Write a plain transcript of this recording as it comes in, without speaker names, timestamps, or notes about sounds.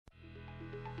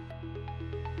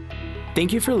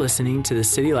Thank you for listening to the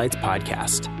City Lights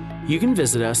podcast. You can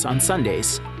visit us on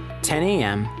Sundays, 10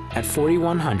 a.m. at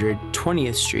 4100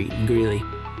 20th Street in Greeley.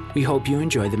 We hope you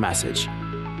enjoy the message.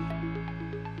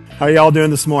 How are y'all doing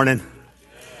this morning?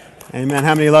 Amen.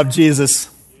 How many love Jesus?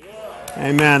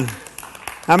 Amen.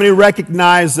 How many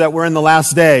recognize that we're in the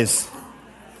last days?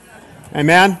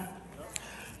 Amen.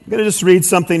 I'm going to just read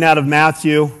something out of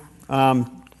Matthew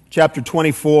chapter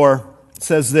 24. It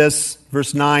says this,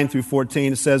 verse 9 through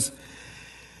 14. It says,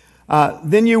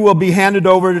 then you will be handed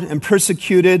over and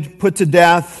persecuted, put to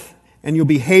death, and you'll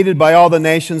be hated by all the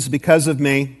nations because of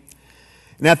me.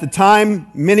 And at the time,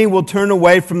 many will turn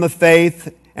away from the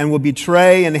faith and will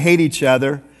betray and hate each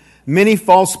other. Many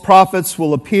false prophets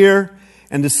will appear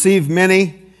and deceive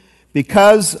many.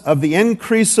 Because of the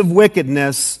increase of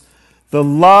wickedness, the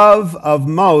love of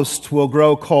most will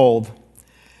grow cold.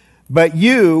 But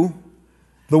you,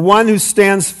 the one who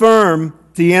stands firm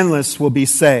to the endless, will be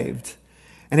saved.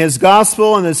 And his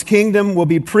gospel and his kingdom will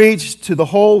be preached to the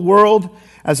whole world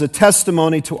as a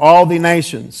testimony to all the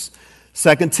nations.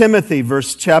 2 Timothy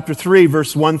chapter 3,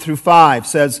 verse 1 through 5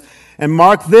 says, and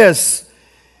mark this,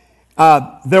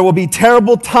 there will be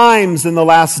terrible times in the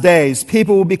last days.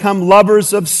 People will become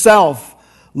lovers of self,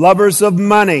 lovers of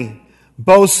money,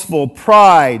 boastful,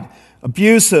 pride,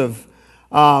 abusive,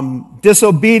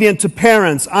 disobedient to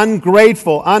parents,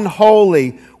 ungrateful,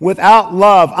 unholy, without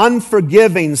love,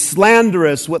 unforgiving,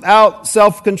 slanderous, without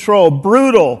self-control,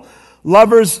 brutal,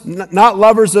 lovers, not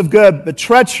lovers of good, but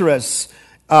treacherous,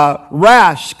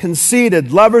 rash,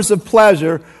 conceited, lovers of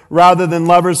pleasure rather than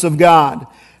lovers of God.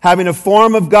 Having a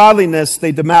form of godliness,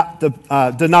 they deny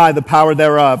the power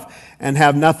thereof and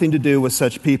have nothing to do with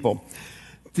such people.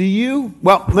 Let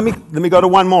me go to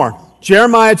one more.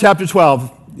 Jeremiah chapter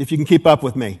 12, if you can keep up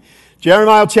with me.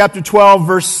 Jeremiah chapter 12,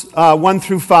 verse 1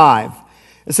 through 5.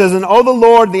 It says, and O the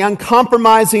Lord, the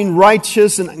uncompromising,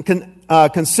 righteous, and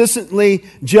consistently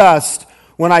just,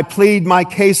 when I plead my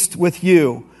case with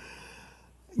you.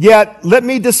 Yet let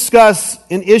me discuss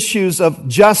in issues of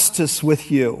justice with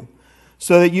you,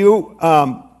 so that you,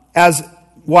 as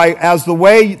the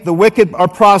way the wicked are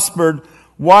prospered,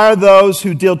 why are those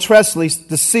who deal treacherously,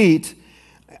 deceit,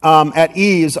 at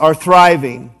ease are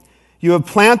thriving? You have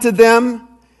planted them,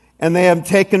 and they have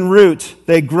taken root.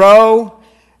 They grow,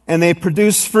 and they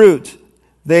produce fruit.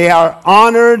 They are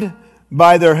honored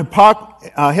by their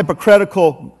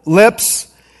hypocritical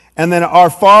lips, and then are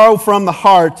far from the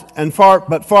heart,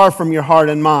 but far from your heart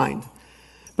and mind.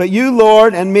 But you,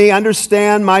 Lord, and me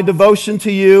understand my devotion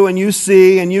to you, and you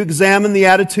see, and you examine the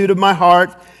attitude of my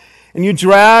heart, and you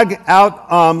drag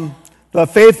out the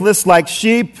faithless like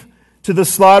sheep to the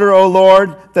slaughter, O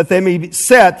Lord, that they may be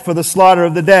set for the slaughter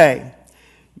of the day.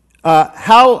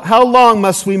 How long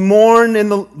must we mourn in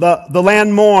the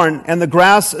land mourn, and the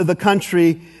grass of the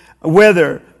country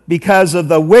wither, because of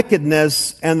the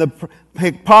wickedness and the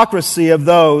hypocrisy of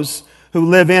those who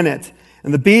live in it?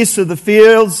 And the beasts of the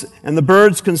fields and the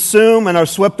birds consume and are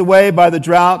swept away by the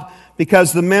drought,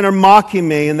 because the men are mocking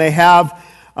me, and they have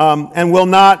and will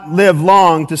not live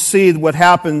long to see what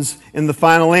happens in the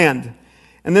final end.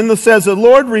 And then it says, the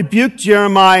Lord rebuked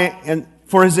Jeremiah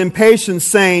for his impatience,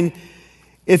 saying,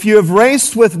 if you have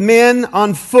raced with men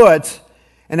on foot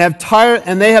and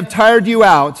they have tired you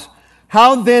out,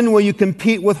 how then will you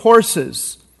compete with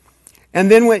horses?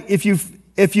 And then if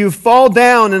you fall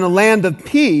down in a land of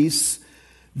peace,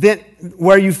 then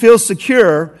where you feel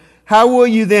secure, how will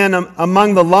you then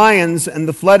among the lions and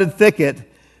the flooded thicket,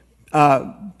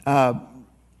 say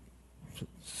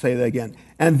that again,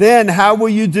 and then how will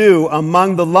you do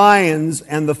among the lions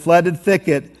and the flooded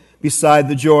thicket beside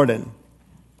the Jordan?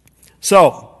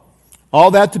 So,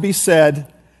 all that to be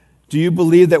said, do you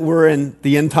believe that we're in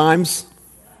the end times?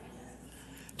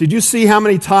 Did you see how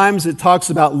many times it talks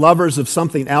about lovers of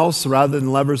something else rather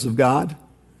than lovers of God?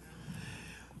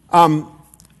 One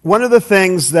of the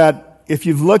things that, if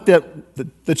you've looked at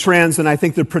the trends, and I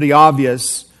think they're pretty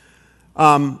obvious,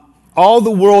 all the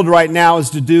world right now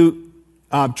is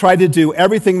try to do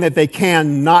everything that they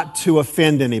can not to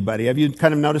offend anybody. Have you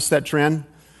kind of noticed that trend?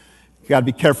 You've got to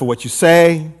be careful what you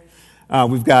say.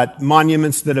 We've got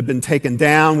monuments that have been taken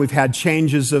down. We've had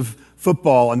changes of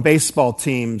football and baseball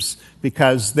teams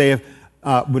because they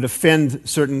would offend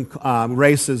certain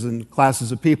races and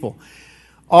classes of people.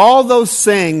 All those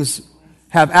things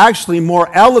have actually more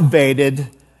elevated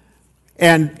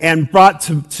and brought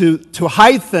to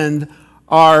heightened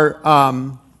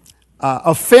our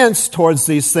offense towards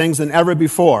these things than ever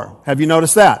before. Have you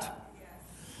noticed that?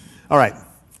 All right.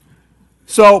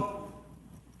 So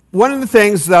one of the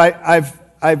things that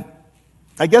I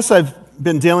guess I've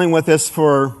been dealing with this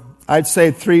for, I'd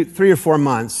say, three or 4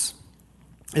 months.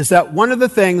 is that one of the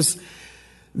things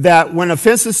that when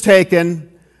offense is taken,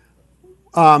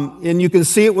 and you can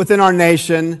see it within our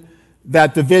nation,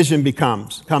 that division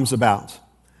comes about.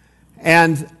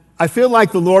 And I feel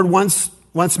like the Lord wants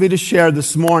me to share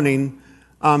this morning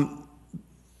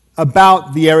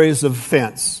about the areas of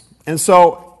offense. And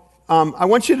so I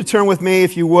want you to turn with me,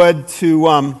 if you would,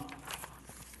 to,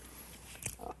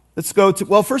 let's go to,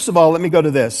 well, first of all, let me go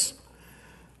to this.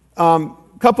 A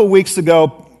couple of weeks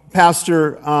ago,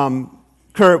 Pastor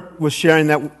Kurt was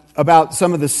sharing about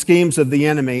some of the schemes of the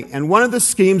enemy. And one of the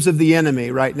schemes of the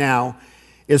enemy right now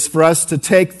is for us to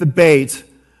take the bait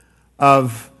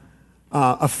of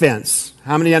offense.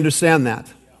 How many understand that?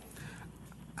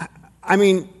 I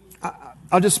mean,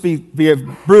 I'll just be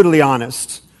brutally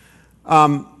honest.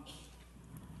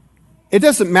 It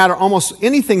doesn't matter almost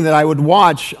anything that I would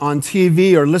watch on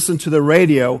TV or listen to the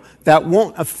radio that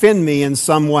won't offend me in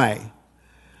some way.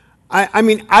 I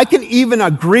mean, I can even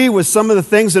agree with some of the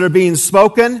things that are being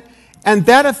spoken, and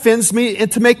that offends me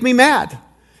to make me mad.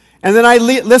 And then I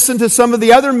listen to some of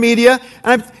the other media,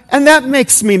 and that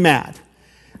makes me mad.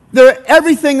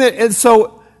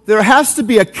 So there has to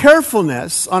be a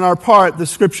carefulness on our part, the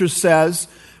Scripture says,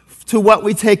 to what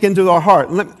we take into our heart.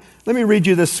 Let me read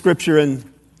you this scripture in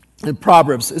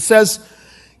Proverbs. It says,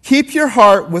 "Keep your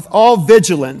heart with all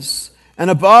vigilance, and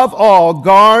above all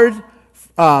guard,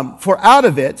 for out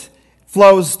of it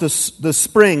flows the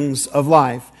springs of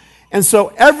life." And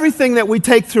so everything that we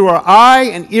take through our eye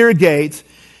and ear gate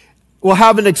will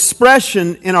have an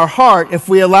expression in our heart if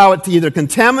we allow it to either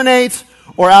contaminate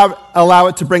or allow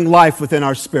it to bring life within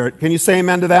our spirit. Can you say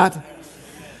amen to that?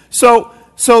 So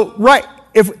right,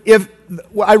 if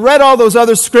I read all those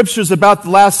other scriptures about the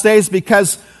last days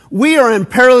because we are in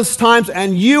perilous times,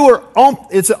 and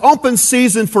it's an open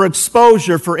season for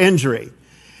exposure for injury.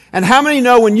 And how many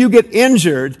know when you get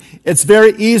injured, it's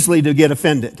very easily to get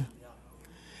offended?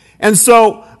 And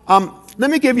so, let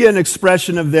me give you an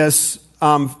expression of this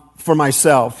for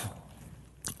myself.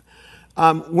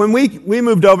 When we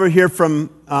moved over here from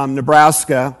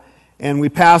Nebraska, and we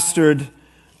pastored,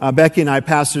 Becky and I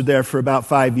pastored there for about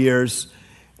 5 years,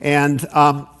 and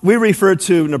we refer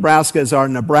to Nebraska as our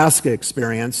Nebraska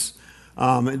experience.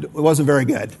 It wasn't very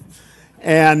good,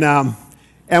 and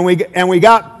we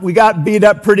got beat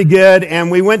up pretty good,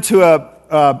 and we went to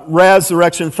a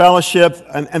Resurrection Fellowship.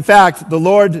 And in fact, the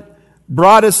Lord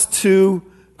brought us to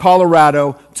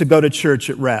Colorado to go to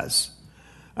church at Res,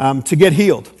 to get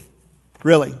healed,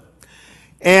 really.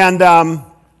 And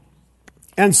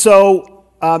so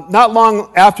not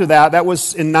long after that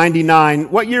was in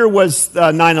 99. What year was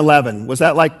 9/11? Was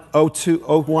that like 02,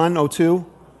 01, 02?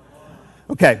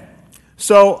 Okay.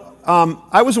 So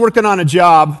I was working on a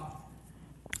job,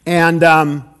 and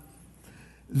the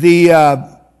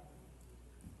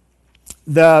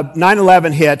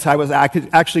 9/11 hit. I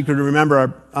could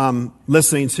remember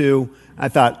listening to. I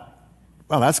thought,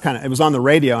 well, it was on the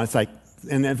radio. And it's like,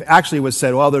 and it actually was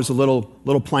said, well, there's a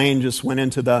little plane just went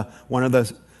into one of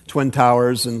the Twin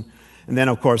Towers, and then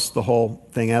of course the whole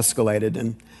thing escalated.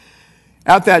 And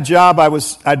at that job,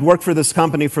 I'd worked for this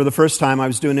company for the first time. I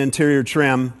was doing interior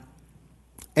trim,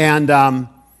 and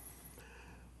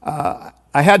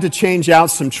I had to change out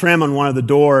some trim on one of the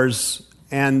doors,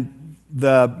 and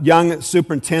the young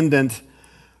superintendent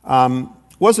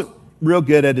wasn't real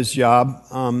good at his job.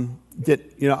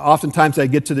 Oftentimes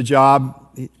I'd get to the job,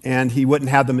 and he wouldn't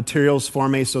have the materials for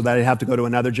me, so that I'd have to go to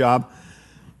another job.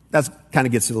 That kind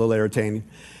of gets a little irritating.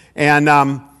 And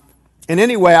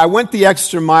anyway, I went the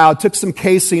extra mile, took some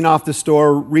casing off the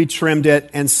store, retrimmed it,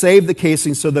 and saved the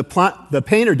casing so the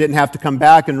painter didn't have to come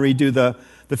back and redo the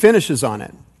finishes on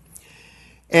it.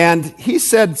 And he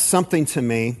said something to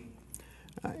me,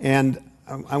 and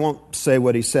I won't say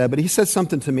what he said, but he said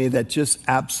something to me that just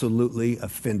absolutely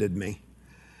offended me.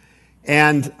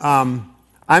 And I'm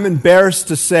embarrassed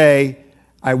to say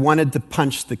I wanted to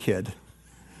punch the kid.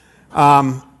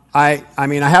 I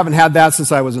mean, I haven't had that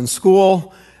since I was in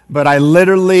school, but I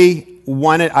literally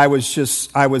I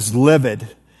was livid.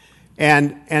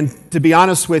 And to be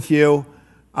honest with you,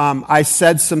 I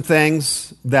said some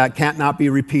things that can't not be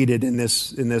repeated in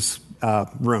this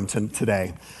room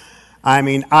today.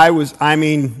 The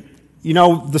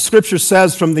scripture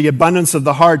says, from the abundance of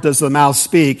the heart does the mouth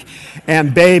speak,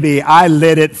 and baby, I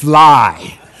let it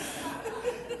fly.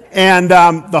 And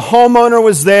the homeowner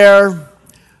was there,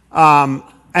 and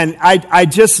I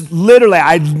just literally,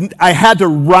 I had to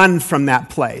run from that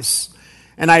place.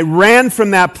 And I ran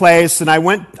from that place, and I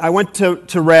went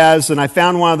to Res, and I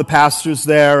found one of the pastors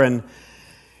there, and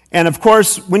of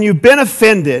course, when you've been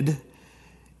offended,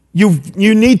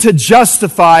 you need to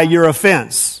justify your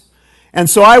offense. And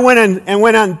so I went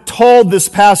and told this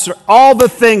pastor all the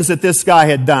things that this guy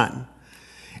had done.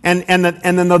 And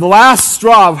then the last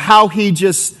straw of how he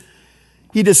just,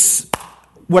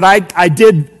 what I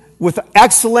did with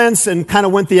excellence and kind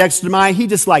of went the extra mile, he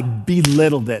just like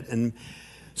belittled it. And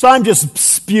so I'm just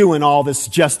spewing all this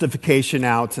justification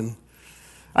out. And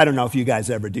I don't know if you guys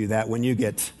ever do that when you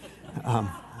get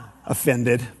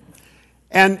offended.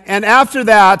 And after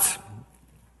that,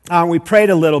 we prayed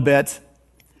a little bit.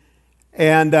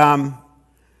 And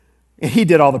he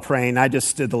did all the praying. I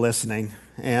just did the listening.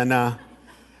 And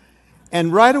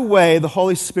right away, the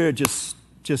Holy Spirit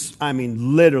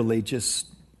literally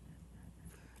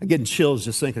I'm getting chills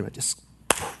just thinking about it.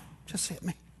 Just hit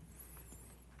me.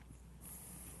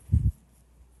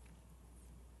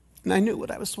 And I knew what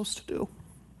I was supposed to do.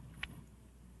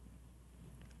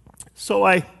 So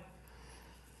I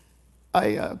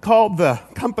called the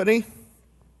company,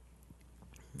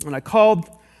 and I called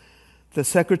the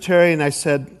secretary, and I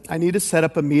said, I need to set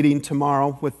up a meeting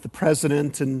tomorrow with the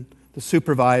president and the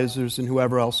supervisors and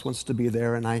whoever else wants to be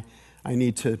there, and I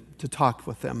need to talk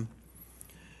with them.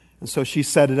 And so she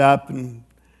set it up and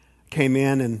came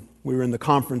in, and we were in the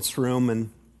conference room,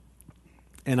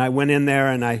 and I went in there,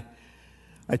 and I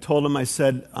told him, I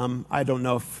said, I don't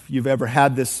know if you've ever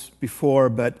had this before,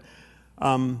 but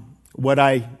what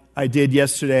I did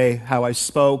yesterday, how I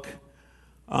spoke,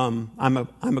 I'm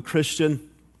a Christian.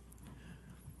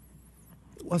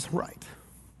 It wasn't right.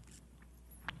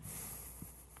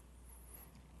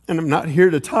 And I'm not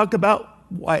here to talk about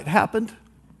why it happened.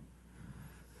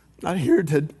 Not here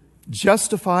to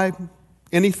justify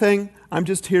anything. I'm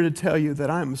just here to tell you that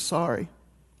I'm sorry.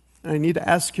 And I need to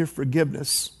ask your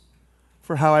forgiveness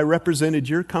for how I represented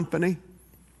your company,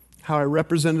 how I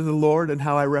represented the Lord, and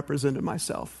how I represented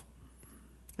myself.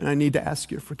 And I need to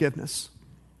ask your forgiveness.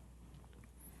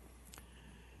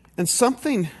 And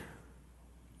something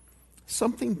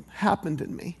happened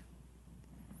in me.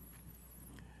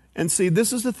 And see,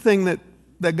 this is the thing that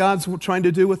God's trying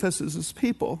to do with us as His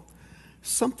people.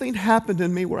 Something happened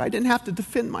in me where I didn't have to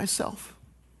defend myself.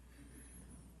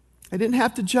 I didn't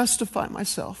have to justify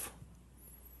myself.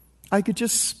 I could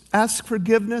just ask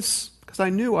forgiveness because I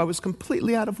knew I was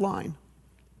completely out of line.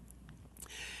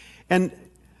 And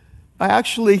I'll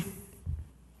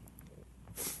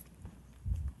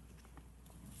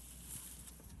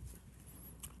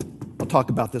talk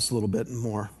about this a little bit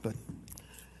more, but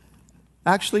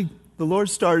actually the Lord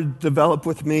started to develop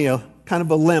with me a kind of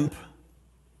a limp.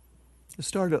 I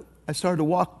started to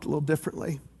walk a little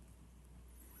differently.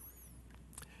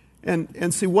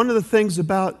 And see, one of the things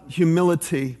about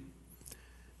humility,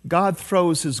 God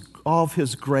throws all of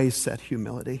His grace at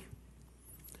humility.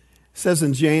 It says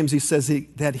in James, he says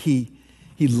that he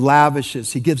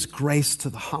lavishes, He gives grace to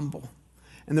the humble.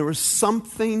 And there was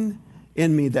something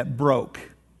in me that broke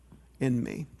in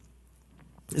me.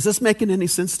 Is this making any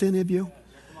sense to any of you?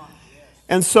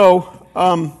 And so,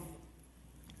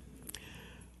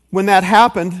 when that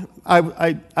happened,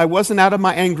 I wasn't out of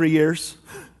my angry years.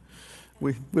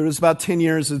 It was about 10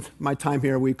 years of my time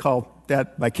here.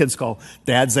 My kids call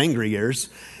Dad's angry years.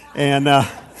 And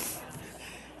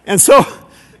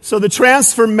so the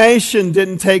transformation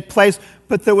didn't take place,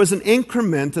 but there was an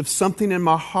increment of something in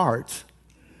my heart.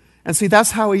 And see,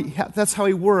 that's how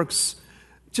he works.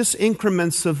 Just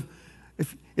increments of,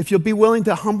 if you'll be willing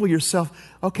to humble yourself,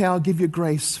 okay, I'll give you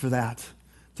grace for that,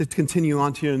 to continue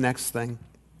on to your next thing.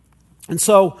 And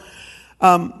so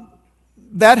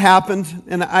that happened,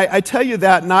 and I tell you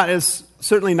that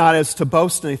certainly not as to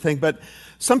boast anything, but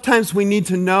sometimes we need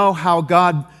to know how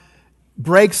God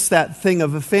breaks that thing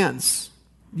of offense.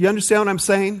 You understand what I'm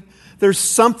saying? There's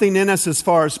something in us as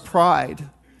far as pride,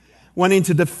 wanting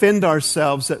to defend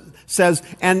ourselves, that says,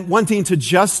 and wanting to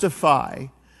justify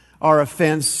our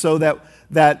offense so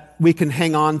that we can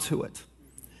hang on to it.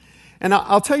 And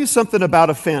I'll tell you something about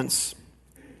offense.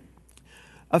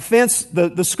 Offense,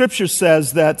 the Scripture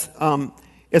says that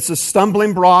it's a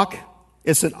stumbling block,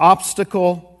 it's an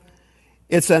obstacle,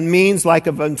 it's a means like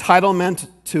of entitlement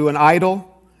to an idol,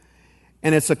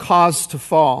 and it's a cause to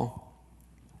fall.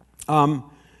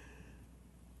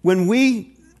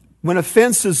 When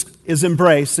offense is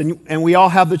embraced, and we all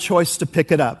have the choice to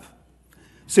pick it up.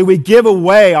 See, we give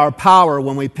away our power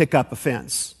when we pick up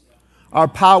offense. Our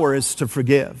power is to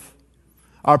forgive.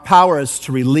 Our power is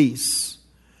to release.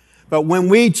 But when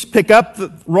we pick up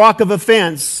the rock of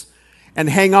offense and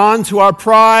hang on to our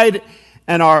pride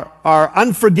and our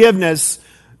unforgiveness,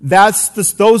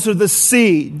 those are the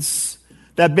seeds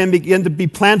that begin to be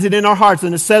planted in our hearts.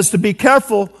 And it says to be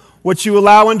careful what you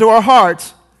allow into our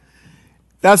heart.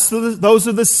 Those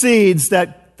are the seeds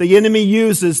that the enemy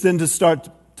uses then to start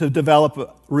to develop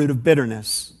a root of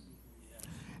bitterness.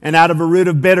 And out of a root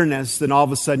of bitterness, then all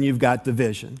of a sudden you've got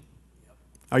division.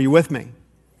 Are you with me?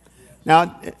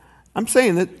 Now, I'm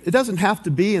saying that it doesn't have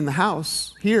to be in the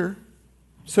house here.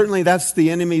 Certainly that's the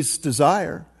enemy's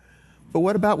desire. But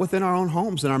what about within our own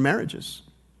homes and our marriages?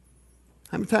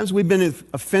 How many times we've been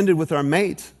offended with our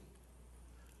mate,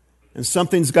 and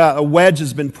a wedge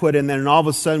has been put in there, and all of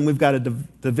a sudden we've got a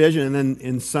division, and then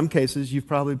in some cases you've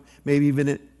probably maybe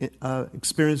even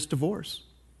experienced divorce.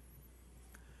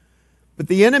 But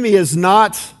the enemy is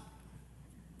not,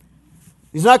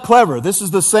 he's not clever. This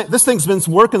thing's been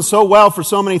working so well for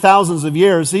so many thousands of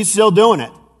years, he's still doing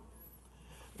it.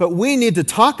 But we need to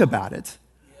talk about it.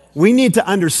 We need to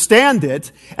understand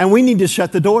it, and we need to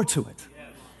shut the door to it.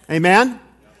 Amen?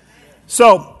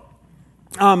 So,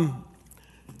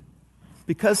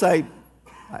 because I'm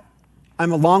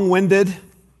a long-winded,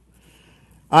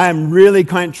 I am really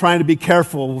trying to be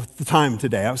careful with the time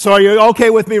today. So are you okay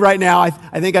with me right now?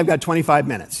 I think I've got 25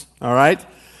 minutes, all right?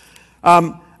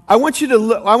 I want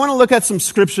to look at some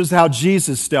scriptures how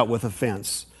Jesus dealt with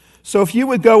offense. So if you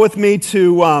would go with me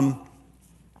to,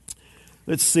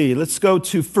 let's go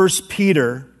to 1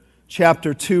 Peter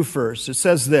chapter 2 first. It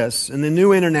says this in the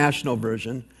New International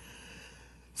Version.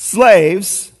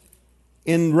 Slaves,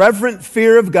 in reverent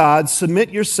fear of God, submit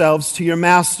yourselves to your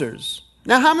masters.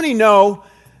 Now, how many know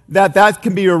that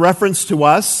can be a reference to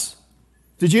us?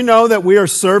 Did you know that we are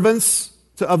servants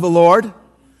of the Lord?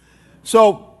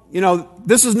 So,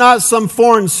 this is not some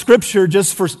foreign scripture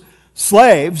just for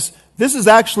slaves. This is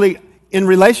actually in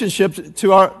relationship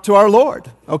to our Lord.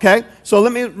 Okay? So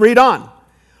let me read on.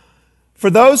 For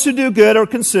those who do good are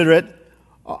considerate,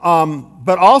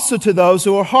 but also to those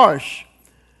who are harsh.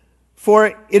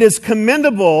 For it is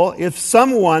commendable if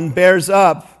someone bears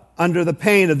up under the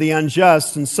pain of the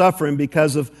unjust and suffering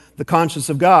because of the conscience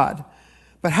of God.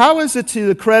 But how is it to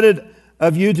the credit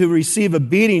of you to receive a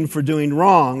beating for doing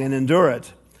wrong and endure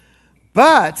it?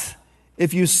 But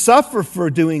if you suffer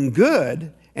for doing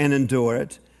good and endure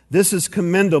it, this is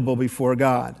commendable before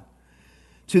God.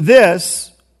 To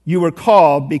this you were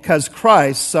called because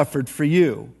Christ suffered for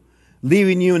you,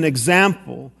 leaving you an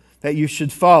example that you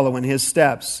should follow in his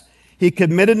steps. He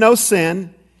committed no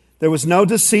sin. There was no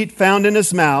deceit found in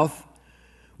his mouth.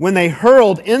 When they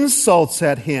hurled insults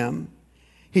at him,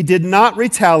 he did not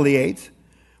retaliate.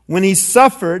 When he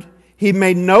suffered, he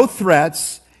made no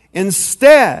threats.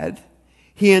 Instead,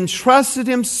 he entrusted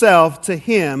himself to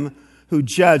him who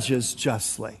judges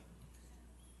justly.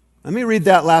 Let me read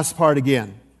that last part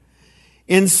again.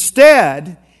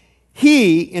 Instead,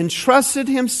 he entrusted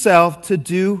himself to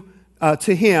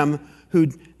him who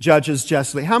judges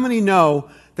justly. How many know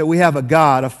that we have a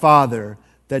God, a Father,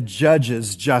 that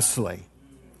judges justly?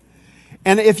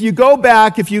 And if you go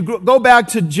back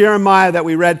to Jeremiah that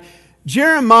we read,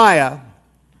 Jeremiah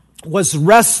was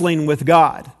wrestling with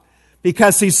God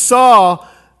because he saw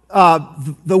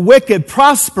the wicked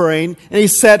prospering, and he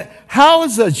said, how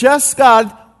is a just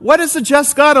God, what is a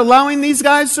just God allowing these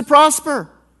guys to prosper?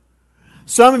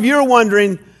 Some of you are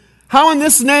wondering, how in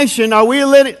this nation are we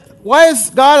living? Why is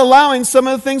God allowing some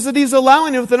of the things that he's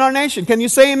allowing within our nation? Can you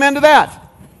say amen to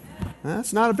that?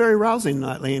 That's not a very rousing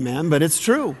amen, but it's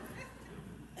true.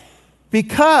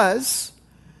 Because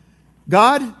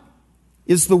God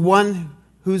is the one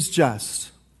who's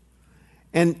just.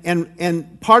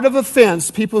 And part of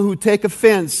offense, people who take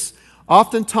offense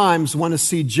oftentimes want to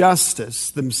see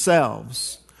justice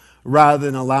themselves rather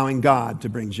than allowing God to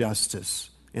bring justice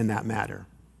in that matter.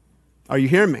 Are you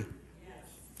hearing me?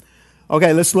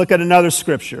 Okay, let's look at another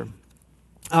scripture.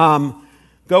 Go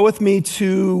with me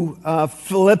to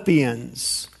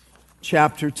Philippians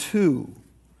chapter 2.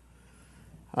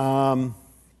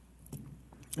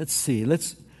 Let's see.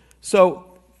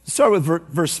 So start with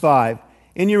verse 5.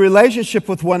 In your relationship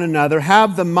with one another,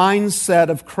 have the mindset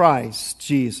of Christ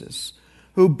Jesus,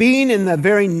 who being in the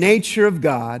very nature of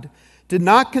God, did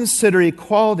not consider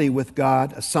equality with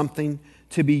God as something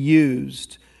to be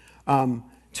used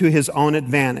to his own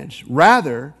advantage.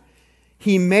 Rather,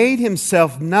 he made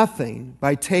himself nothing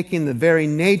by taking the very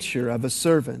nature of a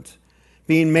servant.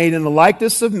 Being made in the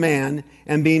likeness of man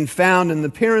and being found in the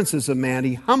appearances of man,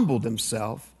 he humbled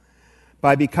himself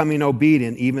by becoming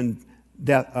obedient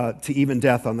to even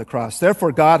death on the cross.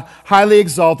 Therefore, God highly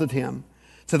exalted him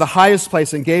to the highest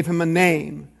place and gave him a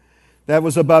name that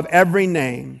was above every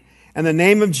name, and the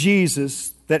name of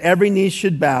Jesus, that every knee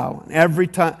should bow, and every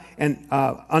tongue, and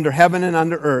under heaven and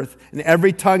under earth, and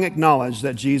every tongue acknowledge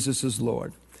that Jesus is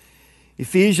Lord.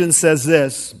 Ephesians says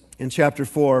this in chapter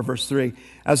 4, verse 3,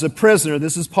 as a prisoner,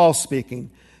 this is Paul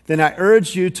speaking, then I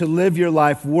urge you to live your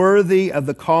life worthy of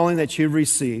the calling that you've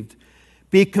received.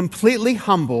 Be completely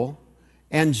humble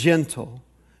and gentle.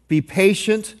 Be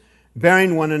patient,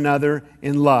 bearing one another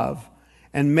in love,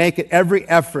 and make every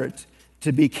effort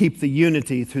to keep the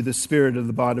unity through the spirit of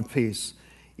the bond of peace.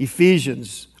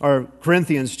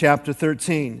 Corinthians chapter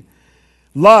 13.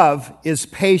 Love is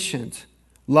patient.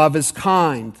 Love is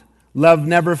kind. Love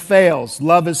never fails.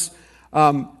 Love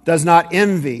does not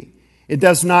envy. It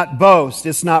does not boast.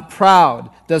 It's not proud.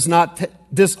 Does not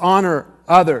dishonor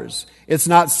others. It's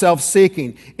not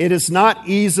self-seeking. It is not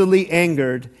easily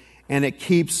angered, and it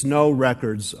keeps no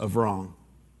records of wrong.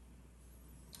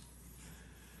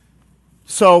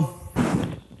 So,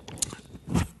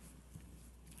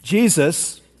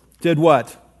 Jesus did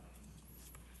what?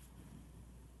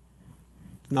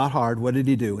 Not hard. What did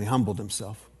he do? He humbled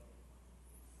himself.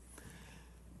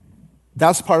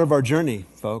 That's part of our journey,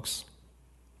 folks.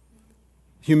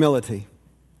 Humility.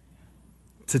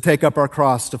 To take up our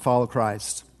cross to follow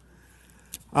Christ.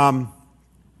 I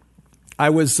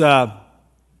was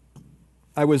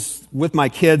with my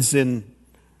kids in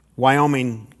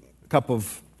Wyoming a couple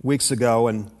of weeks ago,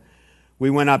 and we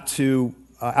went up to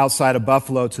outside of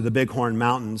Buffalo to the Bighorn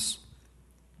Mountains.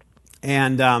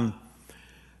 And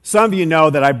some of you know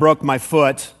that I broke my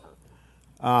foot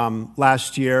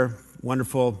last year,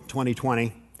 wonderful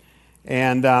 2020.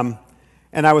 And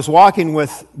I was walking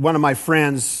with one of my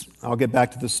friends. I'll get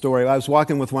back to the story. I was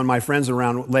walking with one of my friends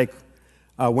around Lake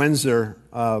Windsor.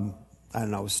 I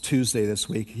don't know, it was Tuesday this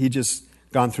week. He just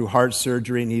gone through heart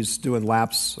surgery, and he's doing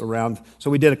laps around.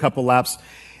 So we did a couple laps.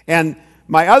 And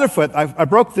my other foot, I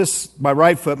broke my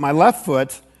right foot. My left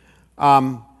foot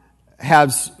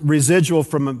has residual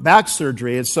from a back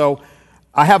surgery. And so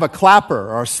I have a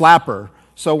clapper or a slapper.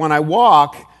 So when I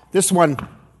walk, this one,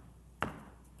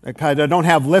 I don't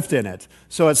have lift in it.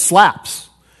 So it slaps.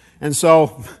 And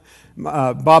so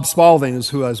Bob Spalding is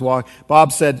who I was walking.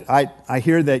 Bob said, I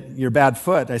hear that you're bad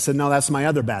foot. I said, no, that's my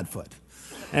other bad foot.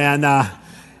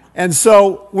 And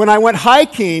so when I went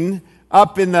hiking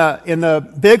up in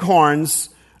the Bighorns,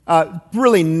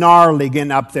 really gnarly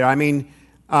getting up there. I mean,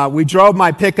 we drove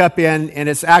my pickup in, and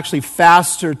it's actually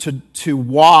faster to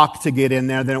walk to get in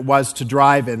there than it was to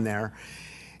drive in there.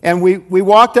 And we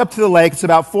walked up to the lake. It's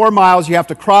about 4 miles. You have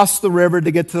to cross the river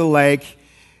to get to the lake.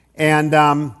 And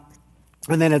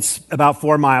then it's about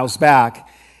 4 miles back.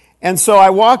 And so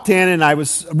I walked in, and I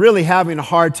was really having a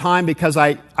hard time because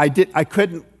I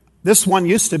couldn't. This one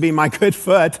used to be my good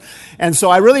foot, and so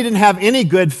I really didn't have any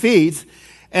good feet,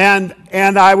 and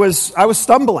I was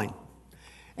stumbling.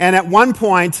 And at one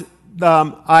point,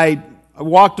 I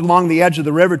walked along the edge of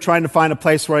the river trying to find a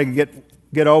place where I could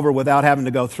get over without having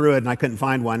to go through it, and I couldn't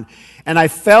find one. And I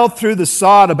fell through the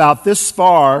sod about this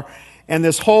far, and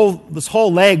this whole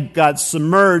leg got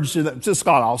submerged, and it just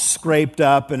got all scraped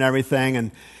up and everything.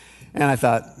 And I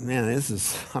thought, man,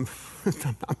 I'm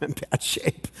in bad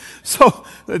shape. So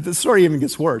the story even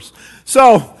gets worse.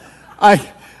 So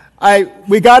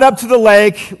we got up to the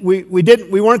lake. We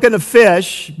weren't going to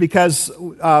fish because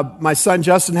my son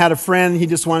Justin had a friend. He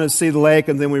just wanted to see the lake,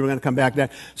 and then we were going to come back down.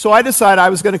 So I decided I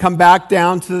was going to come back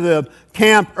down to the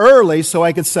camp early so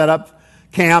I could set up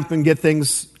camp and get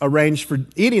things arranged for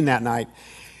eating that night.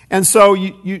 And so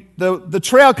the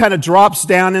trail kind of drops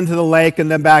down into the lake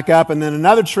and then back up, and then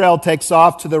another trail takes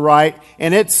off to the right,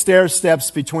 and it stair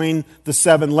steps between the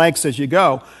 7 lakes as you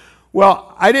go.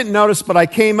 Well, I didn't notice, but I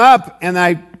came up and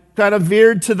I kind of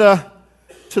veered to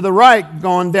the right,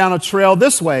 going down a trail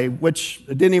this way, which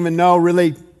I didn't even know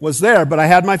really was there. But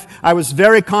I was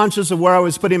very conscious of where I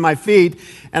was putting my feet,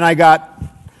 and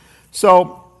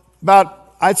so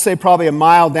about, I'd say probably a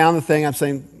mile down the thing, I'm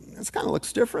saying, this kind of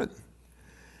looks different.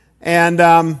 And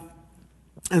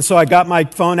so I got my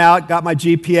phone out, got my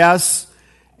GPS,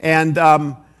 and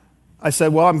I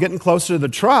said, well, I'm getting closer to the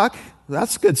truck.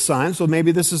 That's a good sign. So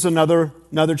maybe this is another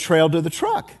trail to the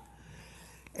truck.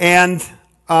 And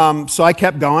so I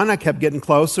kept going. I kept getting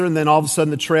closer, and then all of a sudden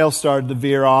the trail started to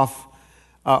veer off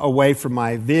away from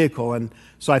my vehicle. And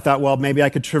so I thought, well, maybe I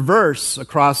could traverse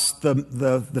across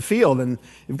the field. And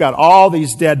you've got all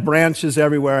these dead branches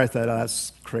everywhere. I thought, oh,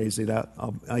 that's crazy.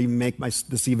 I'll even make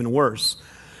this even worse.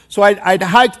 So I'd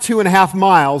hiked 2.5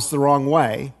 miles the wrong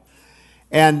way.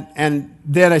 And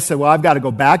then I said, well, I've got to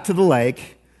go back to the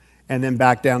lake and then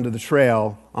back down to the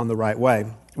trail on the right way.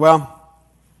 Well,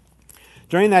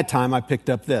 during that time, I picked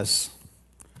up this.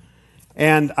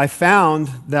 And I found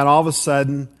that all of a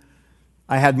sudden,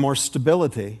 I had more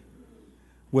stability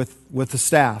with the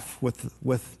staff, with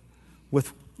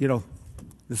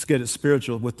let's get it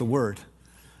spiritual, with the Word.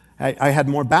 I had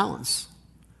more balance.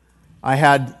 I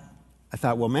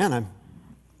thought, well, man,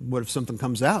 what if something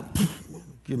comes out?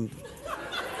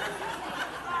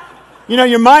 You know,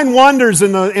 your mind wanders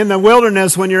in the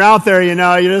wilderness when you're out there, you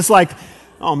know. You're just like,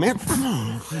 oh, man.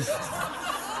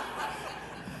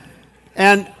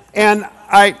 And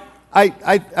I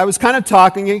was kind of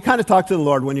talking. You kind of talk to the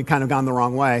Lord when you kind of gone the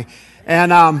wrong way.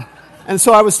 And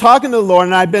so I was talking to the Lord,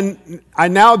 and I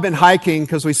now have been hiking,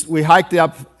 because we hiked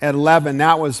up at 11.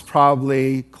 That was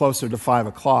probably closer to 5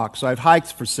 o'clock. So I've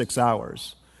hiked for 6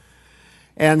 hours.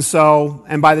 And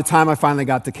by the time I finally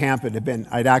got to camp,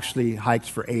 I'd actually hiked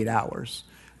for 8 hours.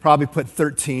 Probably put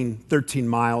 13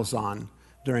 miles on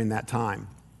during that time.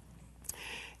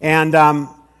 And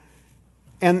the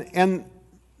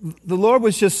Lord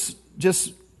was just,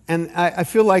 and I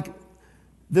feel like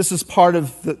this is part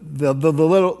of the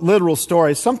literal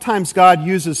story. Sometimes God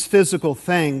uses physical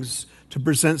things to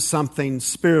present something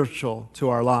spiritual to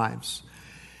our lives.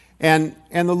 And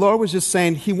the Lord was just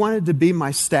saying He wanted to be my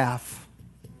staff.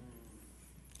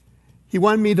 He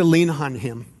wanted me to lean on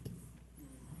Him.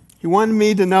 He wanted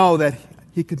me to know that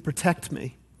He could protect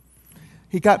me.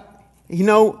 He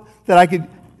know that I could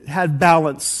have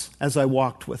balance as I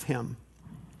walked with Him.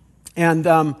 And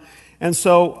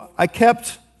so I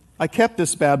kept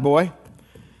this bad boy,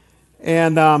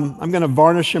 and I'm going to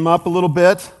varnish him up a little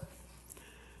bit,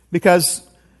 because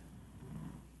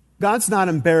God's not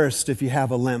embarrassed if you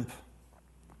have a limp.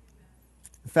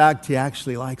 In fact, He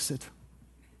actually likes it.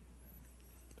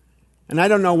 And I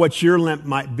don't know what your limp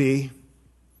might be,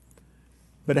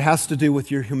 but it has to do with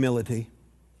your humility.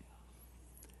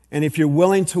 And if you're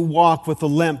willing to walk with a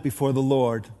limp before the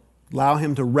Lord, allow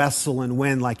Him to wrestle and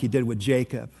win like He did with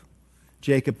Jacob.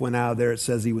 Jacob went out there, it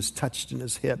says he was touched in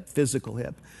his hip, physical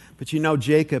hip. But you know,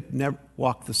 Jacob never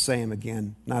walked the same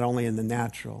again, not only in the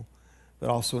natural, but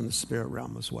also in the spirit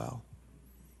realm as well.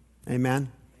 Amen?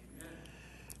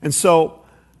 And so,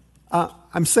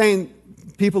 I'm saying,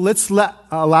 people, let's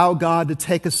allow God to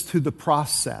take us through the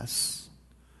process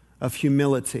of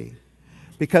humility.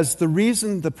 Because the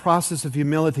reason the process of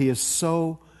humility is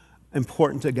so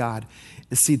important to God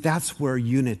is, see, that's where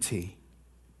unity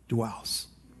dwells.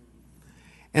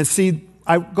 And see,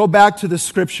 I go back to the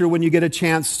scripture when you get a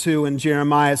chance to in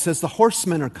Jeremiah. It says the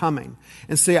horsemen are coming.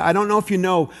 And see, I don't know if you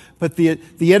know, but the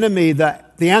enemy, the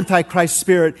Antichrist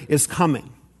spirit is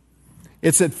coming.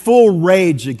 It's at full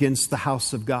rage against the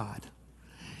house of God.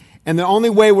 And the only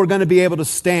way we're going to be able to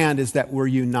stand is that we're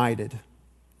united.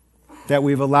 That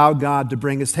we've allowed God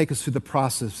to take us through the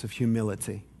process of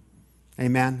humility.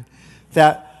 Amen?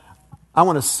 That I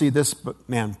want to see this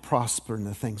man prosper in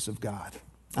the things of God.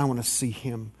 I want to see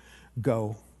him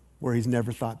go where he's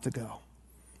never thought to go.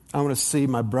 I want to see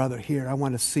my brother here. I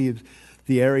want to see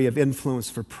the area of influence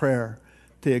for prayer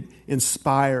to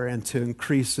inspire and to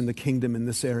increase in the kingdom in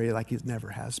this area like he never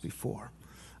has before.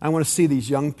 I want to see these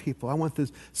young people. I want to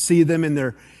see them in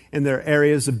their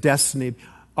areas of destiny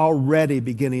already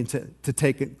beginning to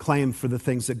take claim for the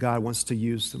things that God wants to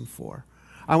use them for.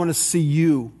 I want to see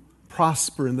you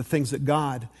prosper in the things that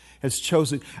God has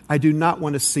chosen. I do not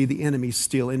want to see the enemy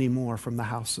steal any more from the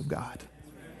house of God.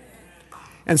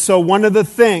 And so one of the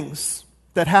things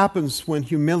that happens when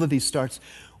humility starts,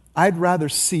 I'd rather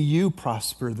see you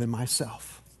prosper than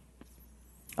myself.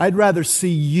 I'd rather see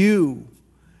you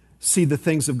see the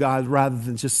things of God rather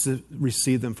than just to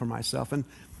receive them for myself. And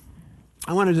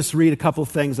I want to just read a couple of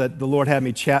things that the Lord had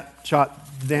me jot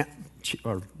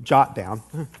down.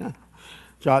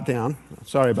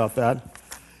 Sorry about that.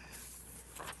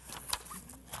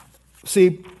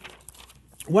 See,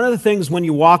 one of the things when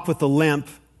you walk with a limp,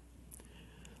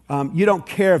 you don't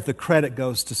care if the credit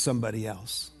goes to somebody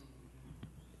else.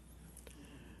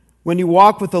 When you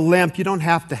walk with a limp, you don't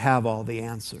have to have all the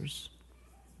answers.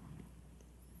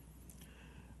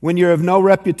 When you have no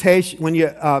reputation, you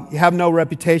have no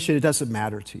reputation, it doesn't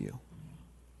matter to you.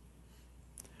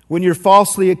 When you're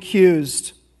falsely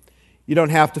accused, you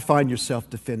don't have to find yourself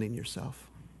defending yourself.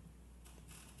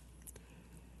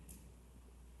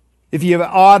 If you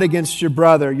have aught against your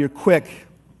brother, you're quick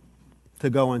to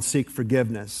go and seek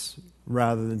forgiveness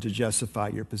rather than to justify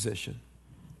your position.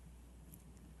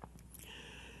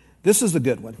 This is a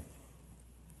good one.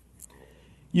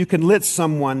 You can let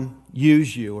someone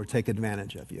use you or take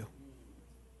advantage of you.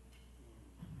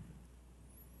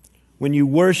 When you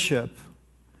worship,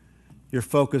 your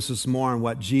focus is more on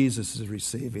what Jesus is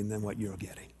receiving than what you're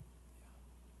getting.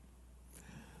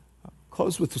 I'll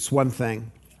close with this one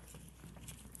thing.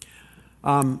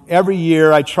 Every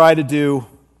year I try to do,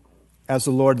 as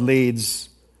the Lord leads,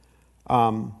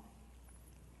 kind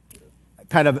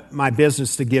of my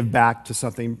business to give back to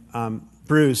something.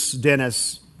 Bruce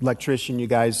Dennis, electrician, you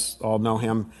guys all know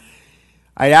him.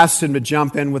 I asked him to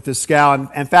jump in with this gal. And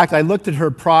in fact, I looked at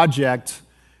her project.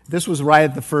 This was right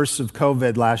at the first of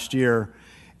COVID last year.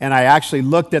 And I actually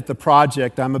looked at the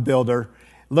project. I'm a builder.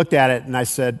 Looked at it, and I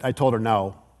told her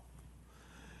no.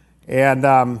 And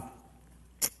I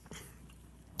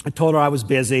told her I was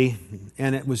busy,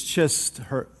 and it was just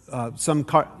her.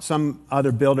 Some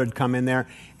other builder had come in there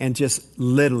and just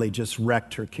literally just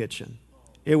wrecked her kitchen.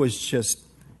 It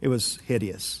was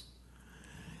hideous.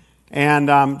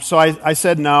 And so I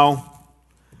said no.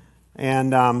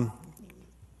 And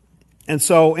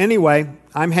so anyway,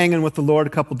 I'm hanging with the Lord a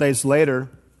couple days later,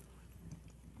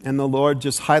 and the Lord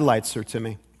just highlights her to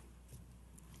me.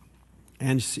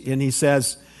 And he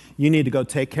says, you need to go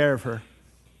take care of her.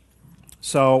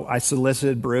 So I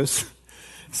solicited Bruce.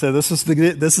 So this is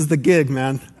the gig,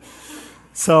 man.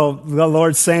 So the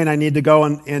Lord's saying I need to go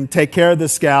and take care of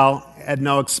this gal at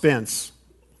no expense.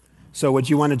 So would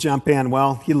you want to jump in?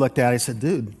 Well, he looked at it. He said,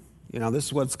 dude, this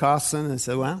is what it's costing. And I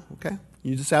said, well, okay.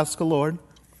 You just ask the Lord.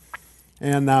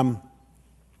 And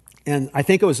I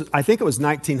think it was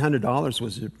 $1,900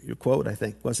 was your quote, I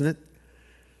think, wasn't it?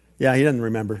 Yeah, he doesn't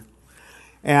remember.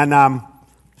 And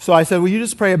so I said, well, you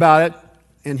just pray about it.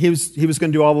 And he was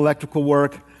going to do all the electrical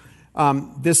work.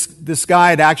 This guy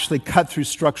had actually cut through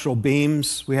structural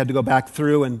beams. We had to go back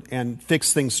through and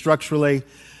fix things structurally.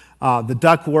 The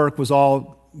duct work was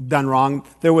all done wrong.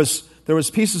 There was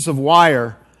pieces of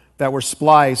wire that were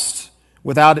spliced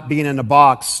without it being in a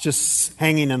box, just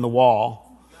hanging in the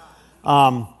wall.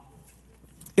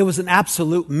 It was an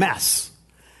absolute mess.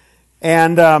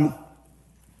 And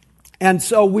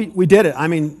so we did it. I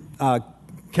mean,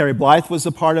 Kerry Blythe was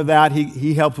a part of that.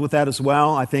 He helped with that as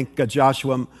well. I think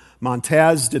Joshua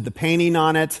Montez did the painting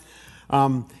on it.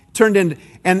 Turned in,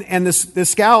 and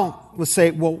this gal would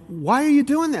say, well, why are you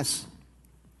doing this?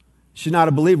 She's not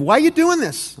a believer. Why are you doing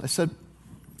this? I said,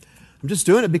 I'm just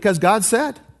doing it because God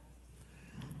said.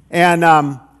 And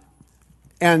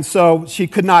so she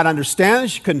could not understand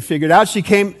it. She couldn't figure it out. She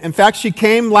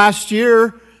came last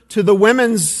year to the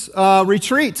women's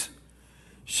retreat.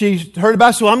 She heard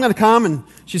about it. So I'm going to come. And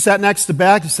she sat next to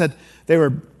Beck and said they were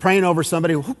praying over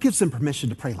somebody. Who gives them permission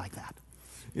to pray like that?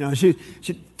 She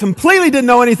completely didn't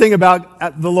know anything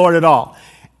about the Lord at all.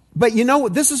 But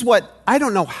this is what, I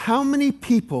don't know how many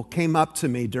people came up to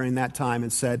me during that time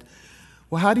and said,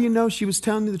 well, how do you know she was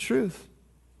telling you the truth?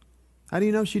 How do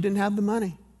you know she didn't have the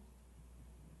money?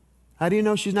 How do you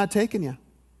know she's not taking you?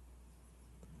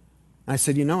 I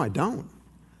said, I don't.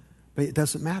 But it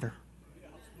doesn't matter.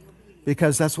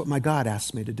 Because that's what my God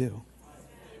asked me to do.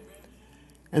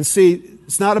 And see,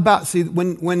 it's not about,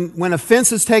 when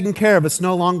offense is taken care of, it's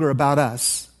no longer about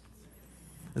us.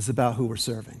 It's about who we're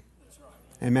serving.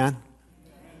 Amen?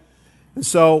 And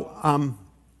so,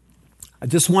 I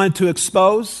just wanted to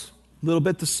expose a little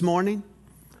bit this morning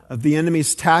of the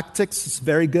enemy's tactics. He's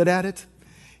very good at it.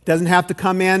 He doesn't have to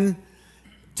come in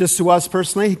just to us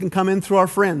personally. He can come in through our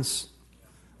friends.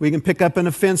 We can pick up an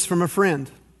offense from a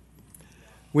friend.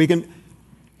 It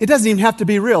doesn't even have to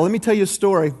be real. Let me tell you a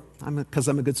story, because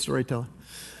I'm a good storyteller.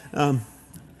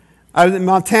 I was in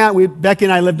Montana. Becky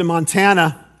and I lived in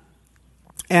Montana,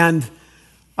 and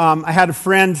I had a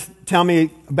friend tell me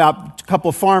about a couple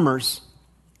of farmers,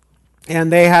 and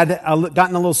they had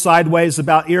gotten a little sideways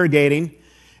about irrigating,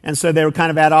 and so they were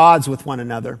kind of at odds with one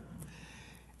another.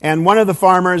 And one of the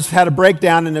farmers had a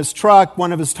breakdown in his truck.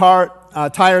 One of his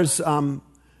tires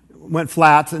went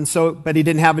flat, but he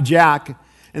didn't have a jack.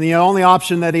 And the only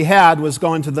option that he had was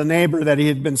going to the neighbor that he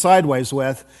had been sideways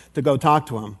with to go talk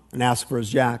to him and ask for his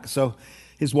jack. So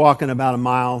he's walking about a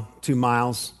mile, 2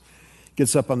 miles,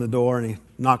 gets up on the door and he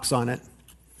knocks on it.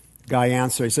 Guy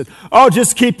answers. He said, oh,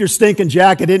 just keep your stinking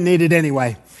jack. I didn't need it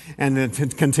anyway. And then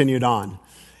continued on.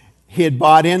 He had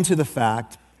bought into the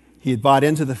fact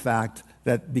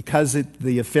that because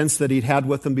the offense that he'd had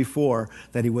with him before,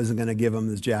 that he wasn't going to give him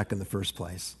his jack in the first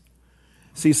place.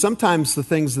 See, sometimes the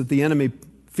things that the enemy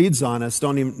feeds on us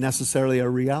don't even necessarily a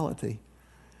reality.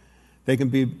 They can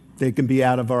be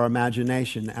out of our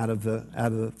imagination, out of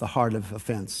the heart of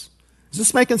offense. Is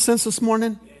this making sense this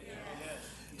morning?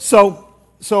 So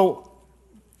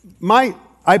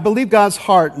I believe God's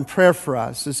heart and prayer for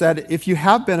us is that if you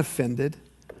have been offended,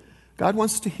 God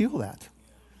wants to heal that.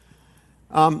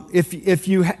 If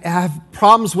you have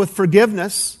problems with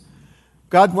forgiveness,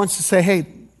 God wants to say, hey,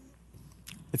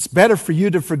 it's better for you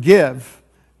to forgive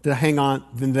than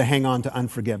to hang on to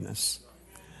unforgiveness.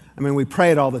 I mean, we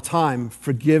pray it all the time.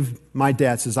 Forgive my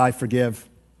debts as I forgive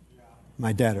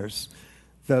my debtors.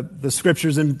 The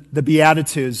scriptures in the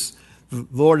Beatitudes, the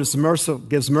Lord is merciful,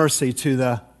 gives mercy to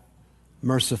the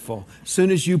merciful. As soon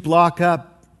as you block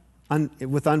up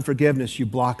with unforgiveness, you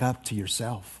block up to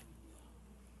yourself.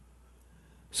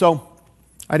 So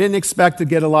I didn't expect to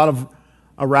get a lot of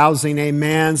arousing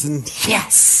amens and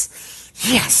yes,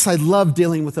 Yes, I love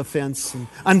dealing with offense and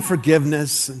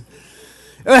unforgiveness. And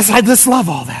I just love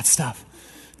all that stuff.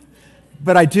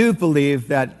 But I do believe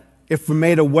that if we're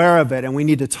made aware of it and we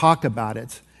need to talk about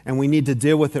it and we need to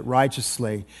deal with it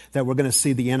righteously, that we're going to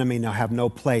see the enemy now have no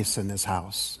place in this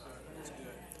house.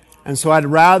 And so I'd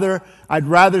rather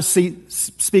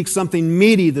speak something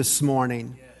meaty this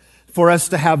morning for us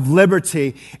to have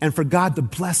liberty and for God to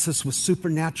bless us with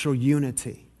supernatural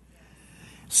unity.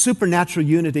 Supernatural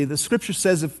unity. The scripture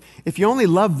says if you only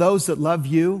love those that love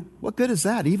you, what good is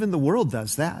that? Even the world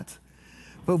does that.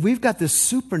 But we've got this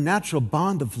supernatural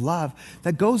bond of love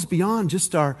that goes beyond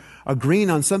just our agreeing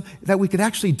on some, that we could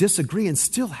actually disagree and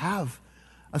still have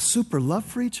a super love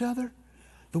for each other.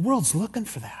 The world's looking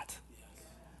for that.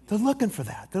 They're looking for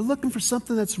that. They're looking for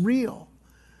something that's real.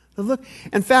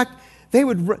 In fact, they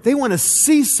want to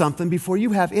see something before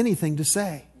you have anything to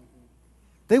say.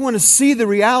 They want to see the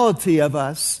reality of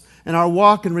us and our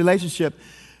walk and relationship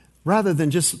rather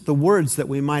than just the words that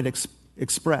we might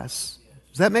express.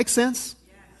 Does that make sense?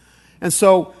 And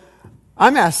so I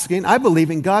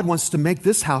believe in God wants to make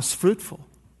this house fruitful.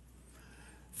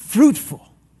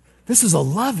 Fruitful. This is a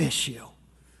love issue.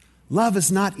 Love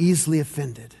is not easily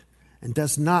offended and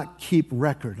does not keep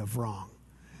record of wrong.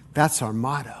 That's our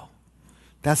motto.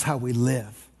 That's how we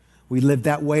live. We live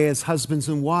that way as husbands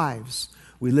and wives.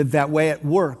 We live that way at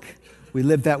work. We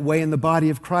live that way in the body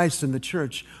of Christ in the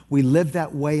church. We live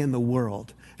that way in the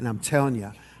world. And I'm telling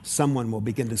you, someone will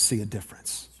begin to see a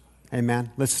difference.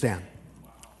 Amen. Let's stand.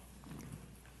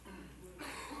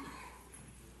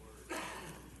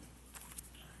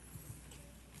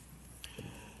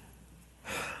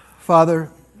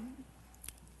 Father,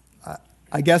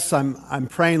 I guess I'm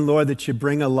praying, Lord, that you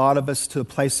bring a lot of us to a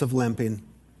place of limping.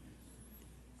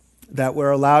 That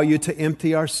we'll allow you to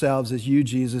empty ourselves as you,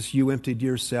 Jesus, you emptied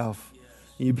yourself.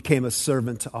 And you became a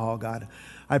servant to all, God.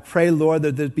 I pray, Lord,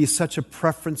 that there'd be such a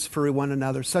preference for one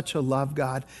another, such a love,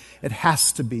 God. It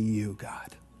has to be you,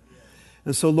 God.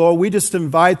 And so, Lord, we just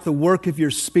invite the work of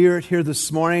your Spirit here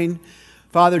this morning.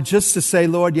 Father, just to say,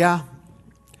 Lord, yeah,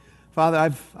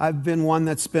 Father, I've been one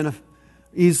that's been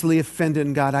easily offended,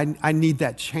 and God, I need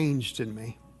that changed in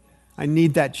me. I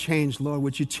need that change, Lord.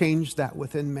 Would you change that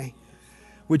within me?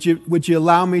 Would you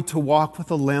allow me to walk with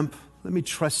a limp? Let me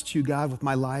trust you, God, with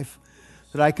my life,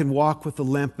 that I can walk with a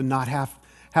limp and not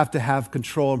have to have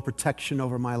control and protection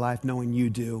over my life, knowing you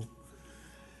do.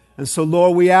 And so,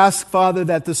 Lord, we ask, Father,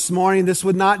 that this morning this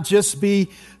would not just be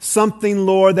something,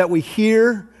 Lord, that we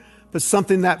hear, but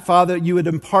something that, Father, you would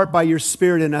impart by your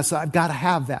Spirit in us. I've got to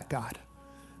have that, God.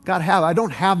 I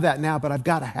don't have that now, but I've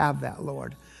got to have that,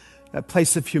 Lord. That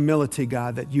place of humility,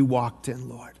 God, that you walked in,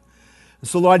 Lord. And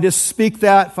so, Lord, I just speak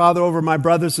that, Father, over my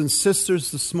brothers and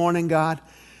sisters this morning, God,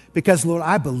 because, Lord,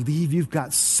 I believe you've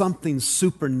got something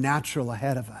supernatural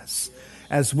ahead of us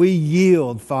as we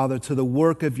yield, Father, to the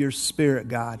work of your Spirit,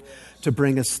 God, to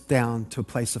bring us down to a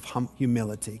place of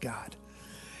humility, God.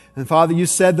 And Father, you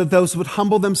said that those would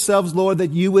humble themselves, Lord,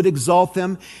 that you would exalt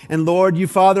them. And Lord, you,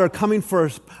 Father, are coming for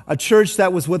a church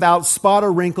that was without spot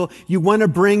or wrinkle. You want to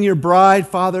bring your bride,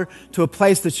 Father, to a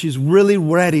place that she's really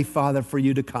ready, Father, for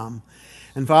you to come.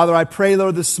 And Father, I pray,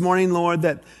 Lord, this morning, Lord,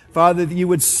 that, Father, that you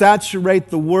would saturate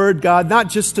the word, God, not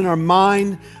just in our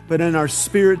mind, but in our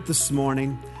spirit this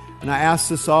morning. And I ask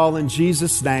this all in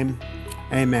Jesus' name.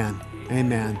 Amen.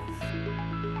 Amen.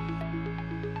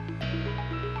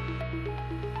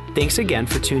 Thanks again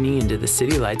for tuning into the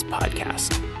City Lights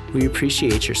podcast. We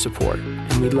appreciate your support,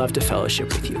 and we'd love to fellowship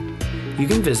with you. You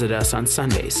can visit us on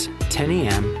Sundays, 10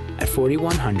 a.m. at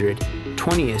 4100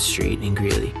 20th Street in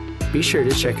Greeley. Be sure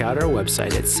to check out our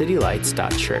website at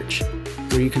citylights.church,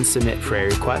 where you can submit prayer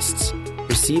requests,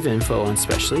 receive info on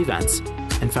special events,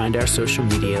 and find our social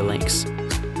media links.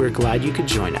 We're glad you could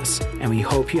join us, and we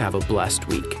hope you have a blessed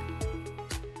week.